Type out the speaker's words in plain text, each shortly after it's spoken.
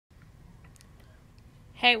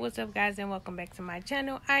Hey, what's up guys, and welcome back to my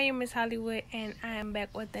channel. I am Miss Hollywood and I am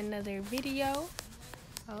back with another video.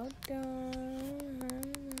 Hold on.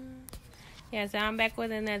 Yeah, so I'm back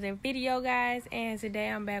with another video, guys, and today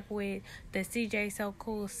I'm back with the CJ So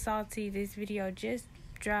Cool Salty. This video just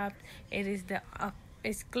dropped. It is the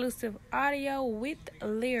exclusive audio with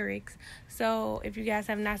lyrics. So if you guys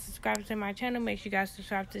have not subscribed to my channel, make sure you guys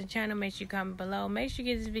subscribe to the channel. Make sure you comment below. Make sure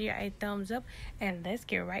you give this video a thumbs up, and let's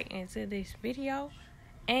get right into this video.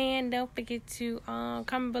 And don't forget to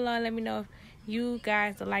comment below and let me know if you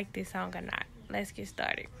guys like this song or not. Let's get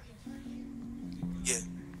started. Yeah.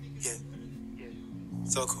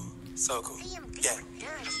 So cool. Yeah. Yeah.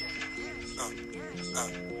 Don't be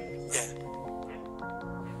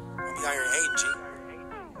out here hating, G.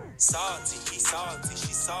 Salty, he salty,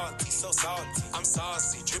 she salty, so salty. I'm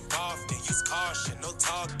saucy, drip off, then use caution, no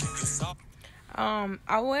talking, you salty.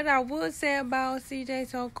 What I would say about CJ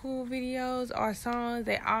So Cool videos or songs,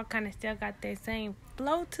 they all kind of still got that same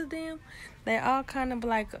flow to them. They all kind of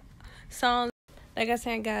like songs, like I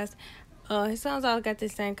said, guys, his songs all got the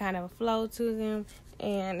same kind of flow to them.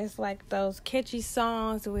 And it's like those catchy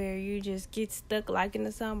songs where you just get stuck liking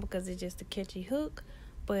the song because it's just a catchy hook.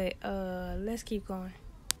 But let's keep going.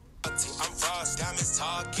 I'm frost, diamonds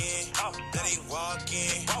talking, that ain't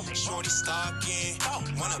walking, shorty stalking,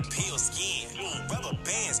 wanna peel skin, rubber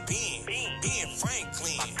bands being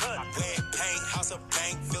Franklin, red paint, house of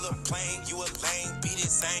bank, fill a plane, you a lame, beat it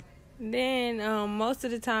same. Then most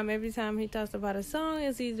of the time, every time he talks about a song,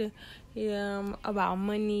 it's either about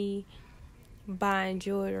money, buying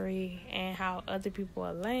jewelry, and how other people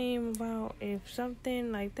are lame about if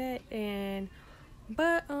something like that. And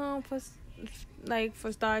but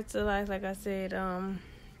for starts to like I said,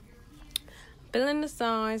 feeling the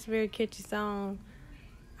song. It's a very catchy song.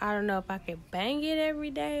 I don't know if I could bang it every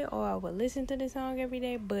day or I would listen to the song every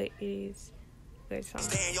day, but it is a good song.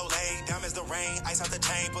 Stay in your lane, diamonds the rain, ice out the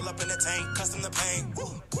chain, pull up in the tank, custom the pain.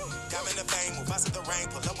 Woo. Diamond the fame, move out to the rain,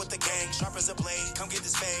 pull up with the gang, sharp as a blade. Come get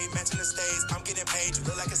this fade, matching the stage. I'm getting paid, you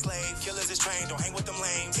look like a slave. Killers is trained, don't hang with them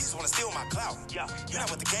lanes. He just wanna steal my clout. You not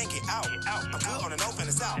with the gang, get out. I'm good on the north and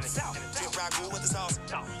the south. Drip rock good with the sauce.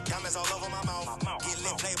 Diamonds all over my mouth. Get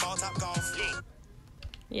lit, play ball, top golf.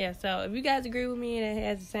 Yeah, so if you guys agree with me and it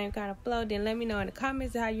has the same kind of flow, then let me know in the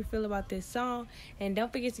comments how you feel about this song. And don't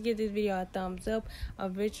forget to give this video a thumbs up.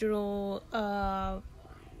 Original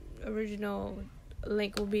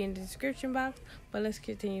link will be in the description box. But let's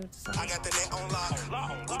continue with the song. I got the net on lock.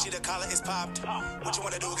 Gucci the collar is popped. What you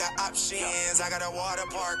wanna do? Got options. I got a water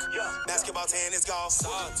park. Basketball, tennis, golf.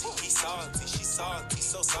 Salty, he salty, she salty,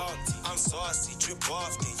 so salty. I'm saucy, drip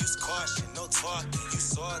off, then use caution, no talking. You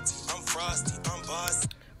salty, I'm frosty, I'm bossy.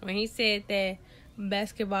 When he said that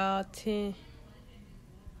basketball,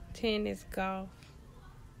 tennis, golf.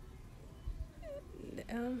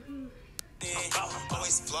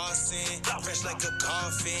 Always flossing, fresh like a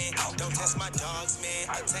coffin. Don't test my dogs, man.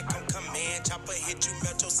 Attack on command. Chopper hit you,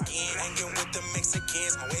 melt your skin. Hanging with the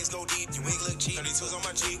Mexicans. My waves go deep, you wig look cheap. 32s on my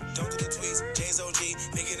Jeep, don't do the tweets. J's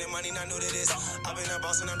OG, bigger than money, not new to this. I've been a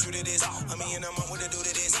boss and I'm true to this. I mean, I'm up with a do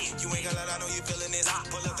to this. You ain't got a lot, I know you feeling this.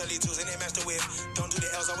 Pull up 32s and they match the whip. Don't do the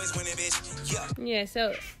L's, always winning, bitch. Yeah,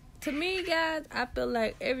 so to me, guys, I feel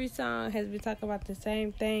like every song has been talking about the same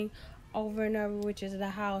thing over and over, which is the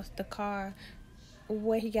house, the car,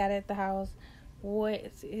 what he got at the house,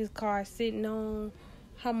 what his car is sitting on,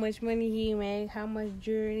 how much money he made, how much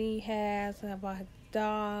jewelry he has, about his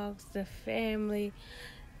dogs, the family.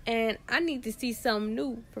 And I need to see something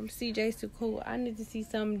new from CJ So Cool. I need to see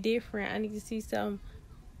something different.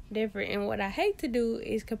 And what I hate to do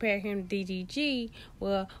is compare him to DDG.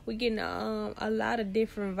 Well, we're getting a lot of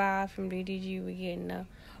different vibes from DDG.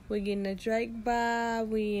 We're getting a Drake vibe.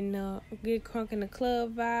 We getting a get crunk in the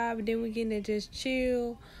club vibe. Then we're getting to just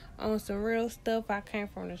chill on some real stuff. I came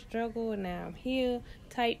from the struggle and now I'm here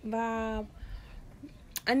type vibe.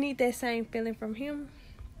 I need that same feeling from him.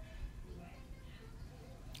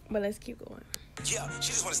 But let's keep going. Yeah,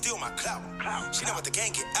 she just wanna steal my clout. She know what the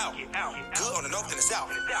gang get out. Good on the north and the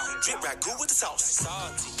south. Drip rack good with the sauce.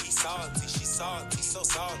 Salty, he salty, she salty, so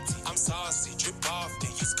salty. I'm saucy, drip off,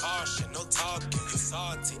 then use caution, no talking. You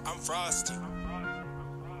salty, I'm frosty.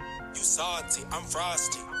 You salty, I'm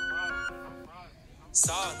frosty.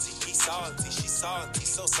 Salty, he salty, she salty,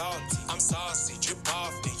 so salty. I'm saucy, drip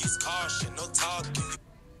off, then use caution, no talking.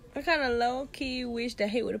 I kind of low-key wish that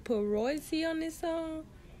he would have put royalty on this song,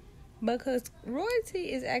 because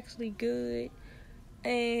royalty is actually good,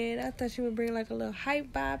 and I thought she would bring like a little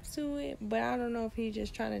hype vibe to it. But I don't know if he's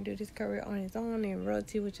just trying to do this career on his own, and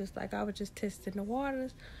royalty was just like, I was just testing the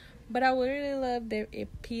waters. But I would really love that if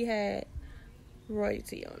he had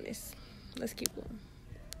royalty on this. Let's keep going.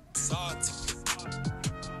 Salty.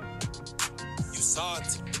 You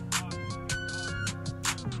salty.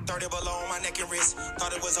 30 below on my neck and wrist.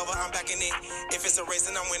 Thought it was over, I'm back in it. If it's a race,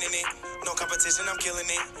 then I'm winning it. No competition, I'm killing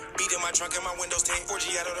it. Beat in my trunk and my windows tint.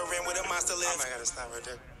 4G out of the rim with a monster lift. I gotta stop right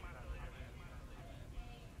there.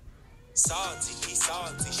 Salty, he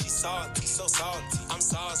salty, she salty, so salty. I'm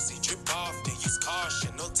saucy, drip off, then use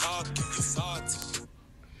caution, no talking, you salty.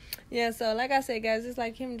 Yeah, so like I said, guys, it's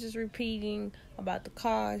like him just repeating about the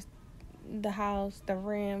cars, the house, the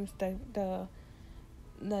rims, the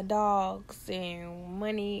dogs, and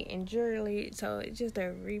money and jewelry. So it's just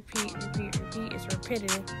a repeat. It's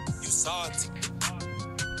repetitive. You salty.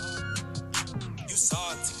 You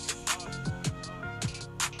salty.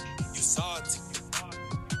 You salty.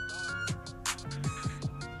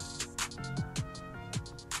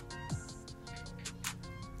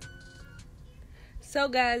 So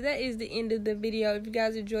guys, that is the end of the video. If you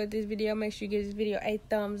guys enjoyed this video, make sure you give this video a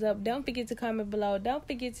thumbs up. Don't forget to comment below. Don't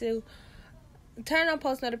forget to turn on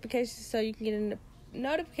post notifications so you can get a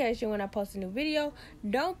notification when I post a new video.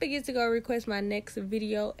 Don't forget to go request my next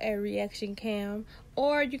video at REACTION.CAM,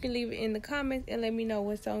 or you can leave it in the comments and let me know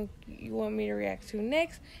what song you want me to react to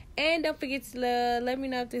next. And don't forget to let me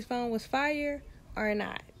know if this song was fire or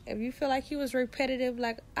not. If you feel like he was repetitive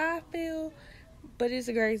like I feel, but it's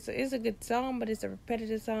a good song, but it's a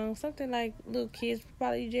repetitive song. Something like little kids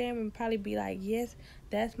probably jam and probably be like, yes,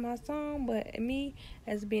 that's my song. But me,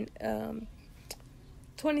 as being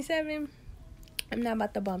 27, I'm not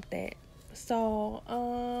about to bump that. So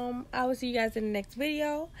I will see you guys in the next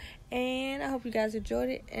video, and I hope you guys enjoyed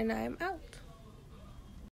it, and I am out.